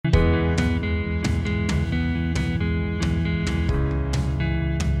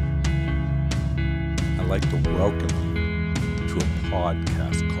like to welcome you to a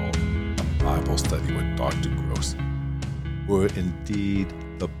podcast called A Bible Study with Dr. Gross, where indeed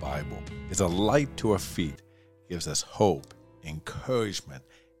the Bible is a light to our feet, gives us hope, encouragement,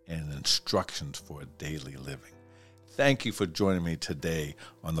 and instructions for a daily living. Thank you for joining me today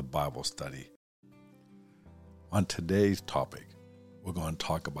on the Bible Study. On today's topic, we're going to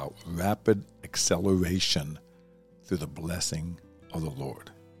talk about rapid acceleration through the blessing of the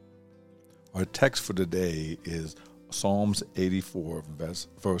Lord. Our text for today is Psalms 84,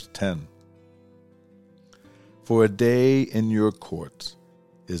 verse 10. For a day in your courts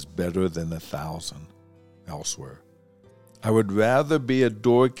is better than 1,000 elsewhere. I would rather be a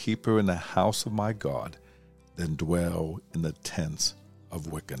doorkeeper in the house of my God than dwell in the tents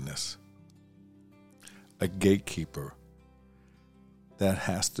of wickedness. A gatekeeper, that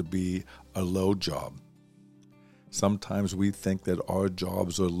has to be a low job. Sometimes we think that our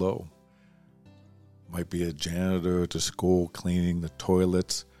jobs are low. Might be a janitor at the school, cleaning the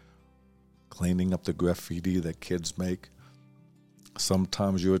toilets, cleaning up the graffiti that kids make.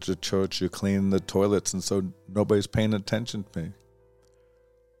 Sometimes you're at the church, you're cleaning the toilets, and so nobody's paying attention to me.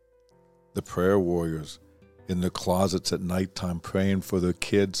 The prayer warriors in the closets at nighttime praying for their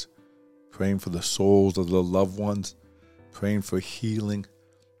kids, praying for the souls of the loved ones, praying for healing.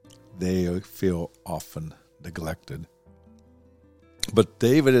 They feel often neglected. But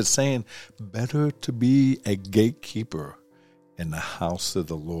David is saying, better to be a gatekeeper in the house of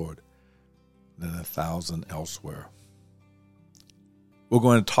the Lord than 1,000 elsewhere. We're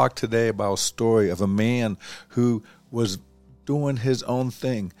going to talk today about a story of a man who was doing his own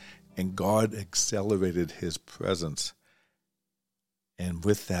thing, and God accelerated his presence. And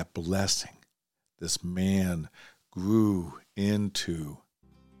with that blessing, this man grew into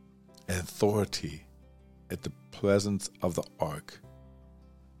authority at the presence of the ark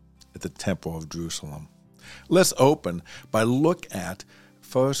at the temple of Jerusalem. Let's open by look at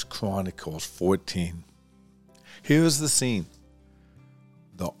 1 Chronicles 14. Here's the scene.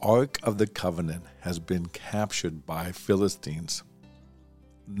 The Ark of the Covenant has been captured by Philistines.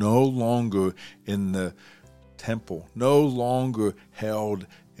 No longer in the temple, no longer held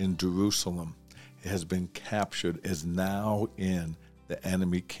in Jerusalem. It has been captured, is now in the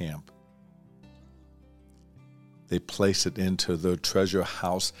enemy camp. They place it into their treasure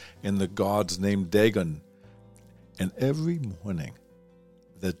house in the gods named Dagon. And every morning,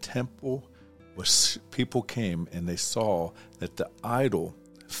 the temple people came and they saw that the idol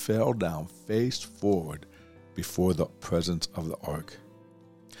fell down face forward before the presence of the ark.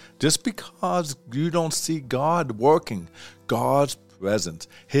 Just because you don't see God working, God's presence,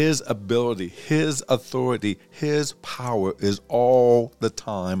 His ability, His authority, His power is all the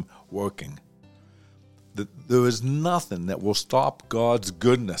time working. There is nothing that will stop God's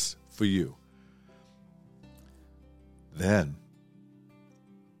goodness for you. Then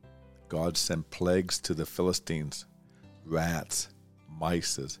God sent plagues to the Philistines, rats,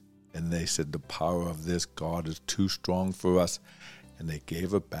 mice, and they said the power of this God is too strong for us, and they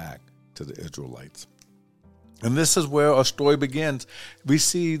gave it back to the Israelites. And this is where our story begins. We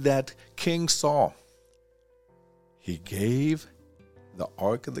see that King Saul, he gave the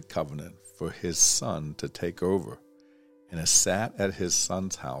Ark of the Covenant for his son to take over, and it sat at his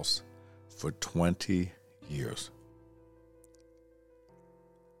son's house for 20 years.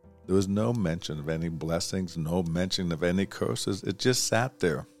 There was no mention of any blessings, no mention of any curses. It just sat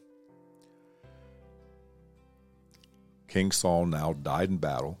there. King Saul now died in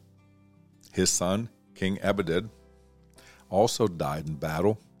battle. His son, King Ebeded, also died in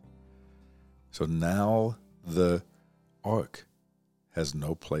battle. So now the ark has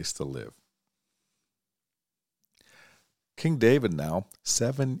no place to live. King David now,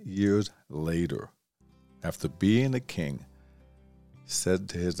 7 years later, after being a king, said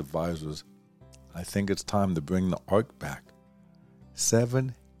to his advisors, I think it's time to bring the ark back.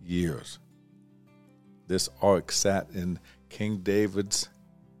 7 years. This ark sat in King David's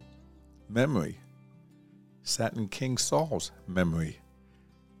memory, sat in King Saul's memory,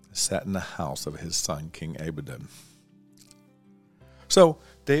 sat in the house of his son, King Ebeded. So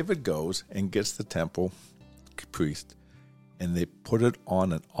David goes and gets the temple priest, and they put it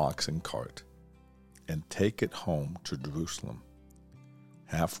on an oxen cart and take it home to Jerusalem.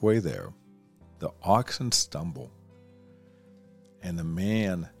 Halfway there, the oxen stumble, and the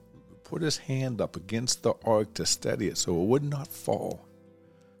man put his hand up against the ark to steady it so it would not fall.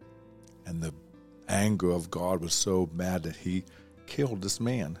 And the anger of God was so mad that he killed this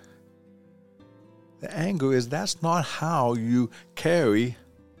man. The anger is that's not how you carry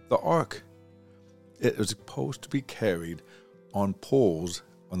the ark. It was supposed to be carried on poles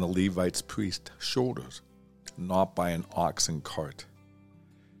on the Levite's priest's shoulders, not by an oxen cart.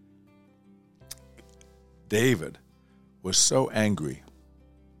 David was so angry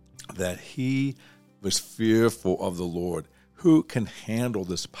that he was fearful of the Lord. Who can handle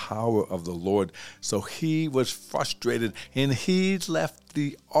this power of the Lord? So he was frustrated, and he left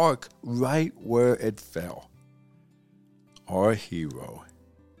the ark right where it fell. Our hero,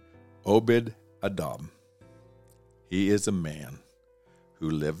 Obed-Edom, he is a man who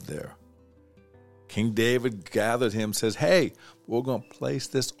lived there. King David gathered him, says, hey, we're going to place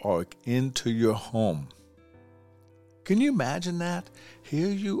this ark into your home. Can you imagine that? Here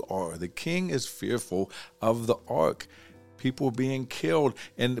you are. The king is fearful of the ark, people being killed,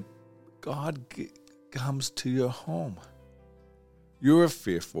 and God comes to your home. You're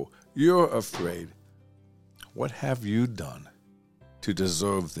fearful. You're afraid. What have you done to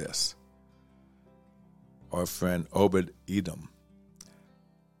deserve this? Our friend Obed-Edom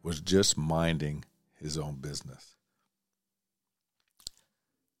was just minding his own business.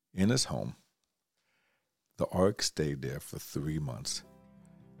 In his home, the ark stayed there for 3 months,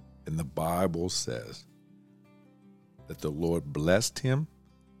 and the Bible says that the Lord blessed him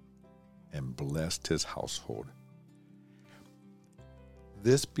and blessed his household.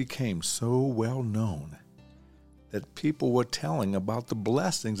 This became so well known that people were telling about the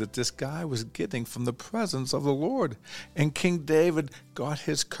blessings that this guy was getting from the presence of the Lord. And King David got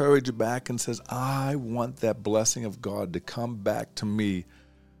his courage back and says, I want that blessing of God to come back to me.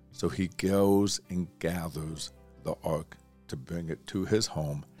 So he goes and gathers the ark to bring it to his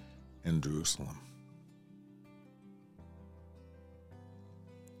home in Jerusalem.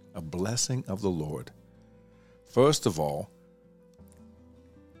 A blessing of the Lord. First of all,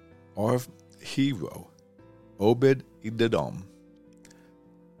 our hero, Obed-Edom,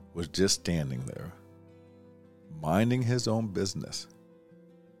 was just standing there, minding his own business,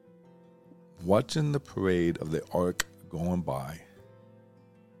 watching the parade of the ark going by.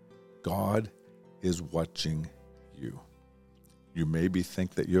 God is watching you. You maybe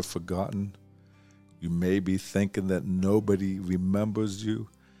think that you're forgotten. You may be thinking that nobody remembers you.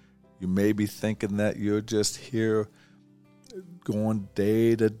 You may be thinking that you're just here going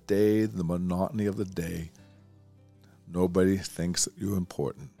day to day, the monotony of the day. Nobody thinks that you're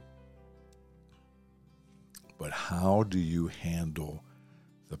important. But how do you handle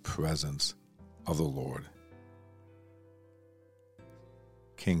the presence of the Lord?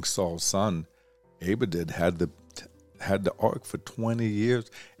 King Saul's son, Abedad, had the ark for 20 years.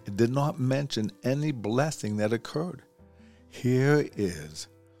 It did not mention any blessing that occurred. Here is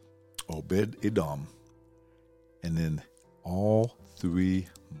Obed-Edom, and in all 3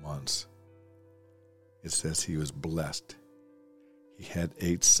 months, it says he was blessed. He had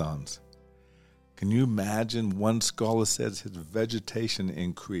 8 sons. Can you imagine? One scholar says his vegetation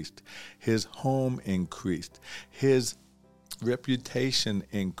increased, his home increased, his reputation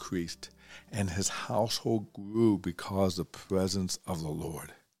increased, and his household grew because of the presence of the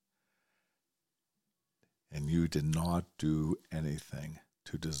Lord. And you did not do anything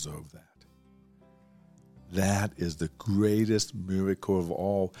to deserve that. That is the greatest miracle of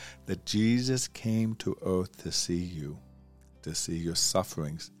all, that Jesus came to earth to see you, to see your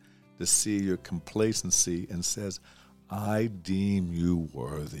sufferings, to see your complacency, and says, I deem you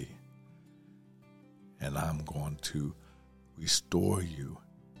worthy, and I'm going to restore you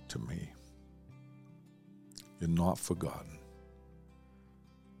to me. You're not forgotten.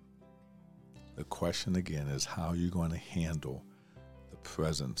 The question again is, how are you going to handle the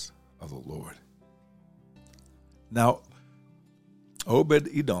presence of the Lord? Now,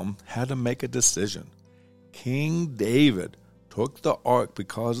 Obed-Edom had to make a decision. King David took the ark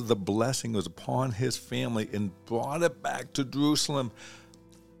because of the blessing was upon his family and brought it back to Jerusalem.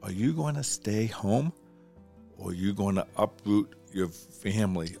 Are you going to stay home, or are you going to uproot your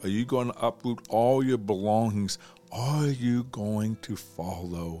family? Are you going to uproot all your belongings? Are you going to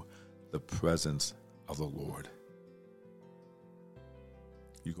follow the presence of the Lord?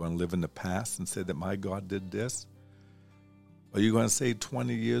 You going to live in the past and say that my God did this? Are you going to say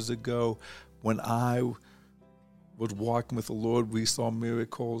 20 years ago, when I was walking with the Lord, we saw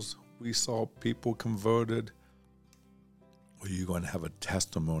miracles, we saw people converted? Or are you going to have a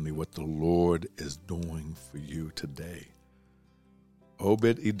testimony what the Lord is doing for you today?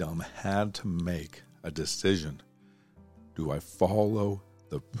 Obed-Edom had to make a decision. Do I follow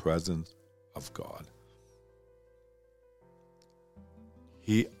the presence of God?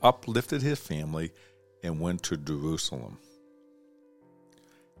 He uplifted his family and went to Jerusalem.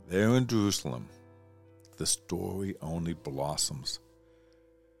 There in Jerusalem, the story only blossoms.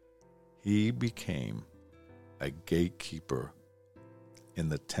 He became a gatekeeper in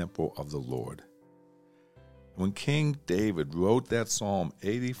the temple of the Lord. When King David wrote that Psalm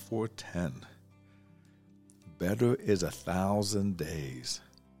 84:10, better is 1,000 days.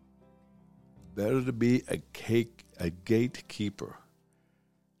 Better to be a gatekeeper.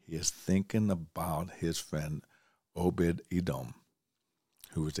 He is thinking about his friend Obed-Edom,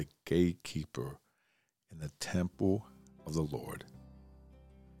 who was a gatekeeper in the temple of the Lord.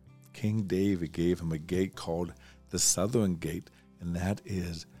 King David gave him a gate called the Southern Gate, and that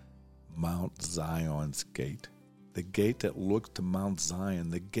is Mount Zion's gate. The gate that looks to Mount Zion,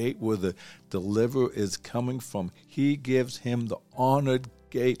 the gate where the deliverer is coming from. He gives him the honored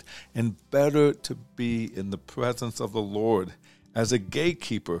gate, and better to be in the presence of the Lord as a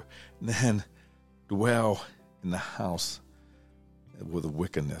gatekeeper than dwell in the house with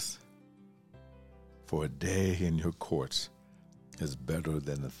wickedness. For a day in your courts is better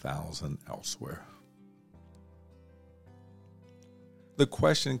than 1,000 elsewhere. The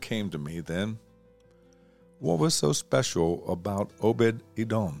question came to me then, what was so special about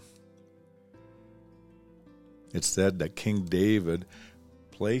Obed-Edom? It said that King David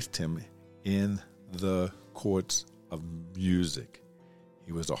placed him in the courts of music.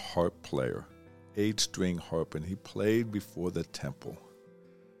 He was a harp player, 8-string harp, and he played before the temple.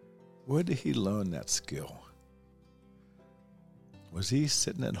 Where did he learn that skill? Was he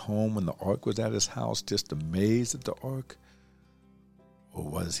sitting at home when the ark was at his house, just amazed at the ark? Or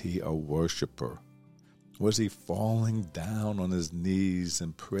was he a worshiper? Was he falling down on his knees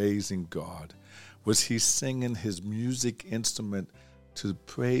and praising God? Was he singing his music instrument to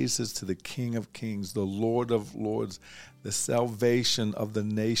praises to the King of Kings, the Lord of Lords, the salvation of the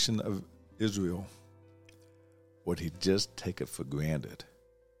nation of Israel? Would he just take it for granted?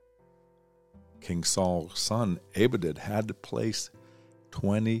 King Saul's son, Abinadab, had to place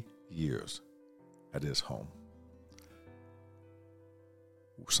 20 years at his home.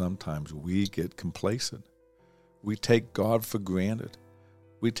 Sometimes we get complacent. We take God for granted.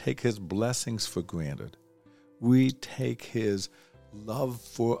 We take his blessings for granted. We take his love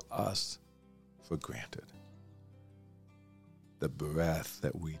for us for granted. The breath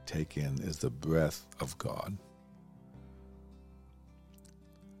that we take in is the breath of God.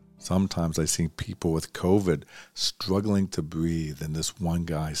 Sometimes I see people with COVID struggling to breathe, and this one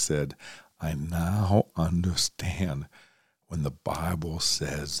guy said, I now understand when the Bible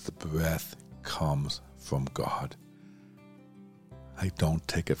says the breath comes from God. I don't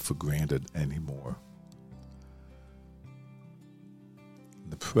take it for granted anymore. In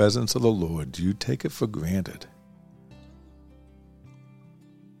the presence of the Lord, do you take it for granted?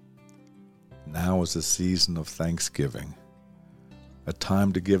 Now is the season of Thanksgiving, a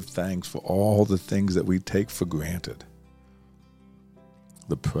time to give thanks for all the things that we take for granted.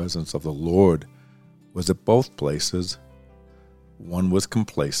 The presence of the Lord was at both places. One was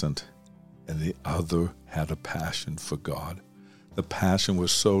complacent, and the other had a passion for God. The passion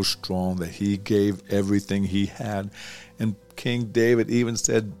was so strong that he gave everything he had. And King David even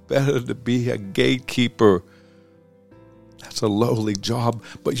said, better to be a gatekeeper. That's a lowly job,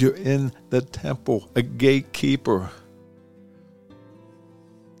 but you're in the temple, a gatekeeper,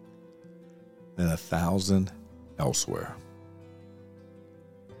 than 1,000 elsewhere.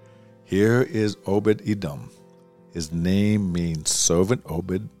 Here is Obed-Edom. His name means servant.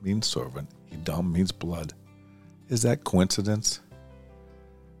 Obed means servant. Edom means blood. Is that coincidence?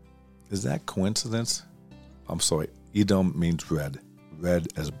 Is that coincidence? I'm sorry. Edom means red. Red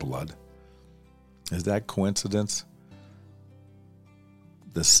as blood. Is that coincidence?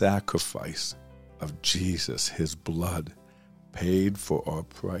 The sacrifice of Jesus, his blood, paid for our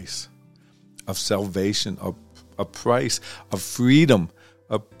price of salvation, a price of freedom,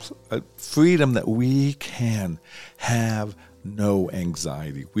 a freedom that we can have no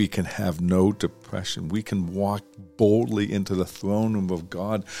anxiety. We can have no depression. We can walk boldly into the throne room of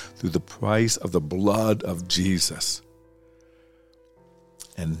God through the price of the blood of Jesus.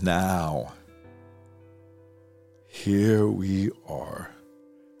 And now, here we are,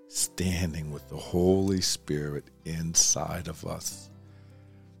 standing with the Holy Spirit inside of us.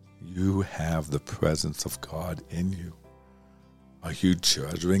 You have the presence of God in you. Are you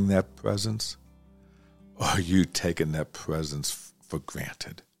treasuring that presence? Or are you taking that presence for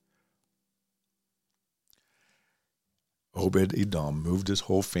granted? Obed-Edom moved his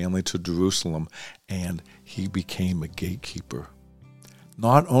whole family to Jerusalem, and he became a gatekeeper.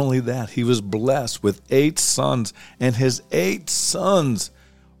 Not only that, he was blessed with 8 sons, and his 8 sons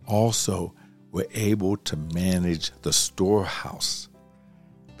also were able to manage the storehouse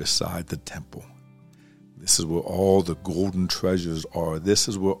beside the temple. This is where all the golden treasures are. This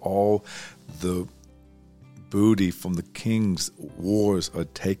is where all the booty from the king's wars are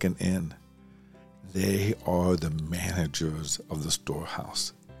taken in. They are the managers of the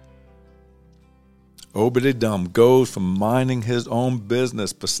storehouse. Obed-Edom goes from minding his own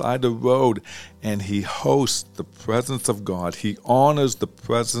business beside the road, and he hosts the presence of God. He honors the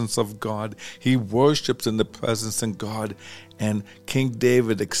presence of God. He worships in the presence of God. And King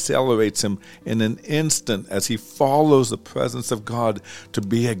David accelerates him in an instant as he follows the presence of God to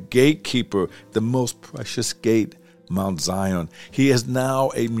be a gatekeeper, the most precious gate, Mount Zion. He is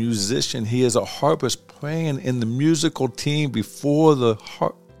now a musician. He is a harpist playing in the musical team before the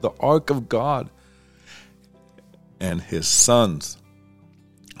ark of God. And his sons,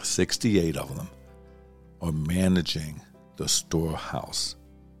 68 of them, are managing the storehouse.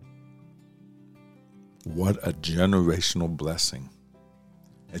 What a generational blessing.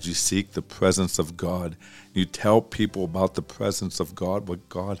 As you seek the presence of God, you tell people about the presence of God, what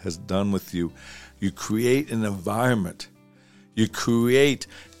God has done with you. You create an environment. You create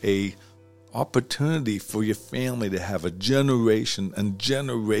a opportunity for your family to have a generation and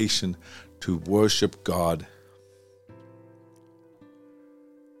generation to worship God.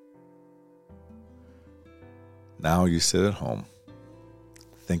 Now you sit at home,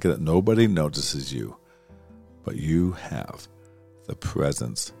 thinking that nobody notices you, but you have the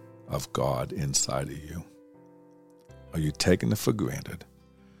presence of God inside of you. Are you taking it for granted?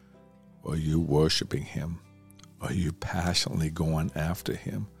 Or are you worshiping Him? Are you passionately going after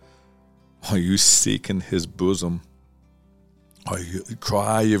Him? Are you seeking His bosom? The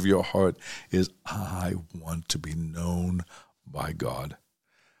cry of your heart is, I want to be known by God.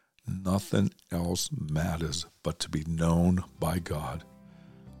 Nothing else matters but to be known by God.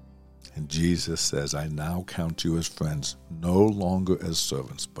 And Jesus says, I now count you as friends, no longer as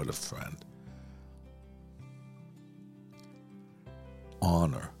servants, but a friend.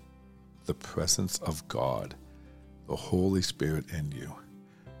 Honor the presence of God, the Holy Spirit in you.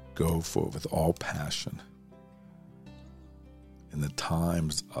 Go for it with all passion. In the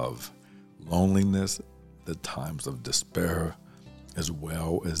times of loneliness, the times of despair, as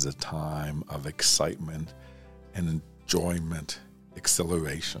well as a time of excitement and enjoyment,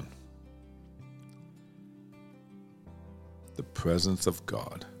 exhilaration. The presence of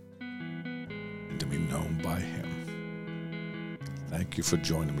God, and to be known by Him. Thank you for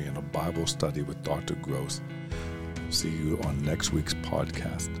joining me in a Bible study with Dr. Gross. See you on next week's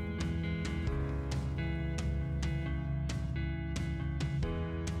podcast.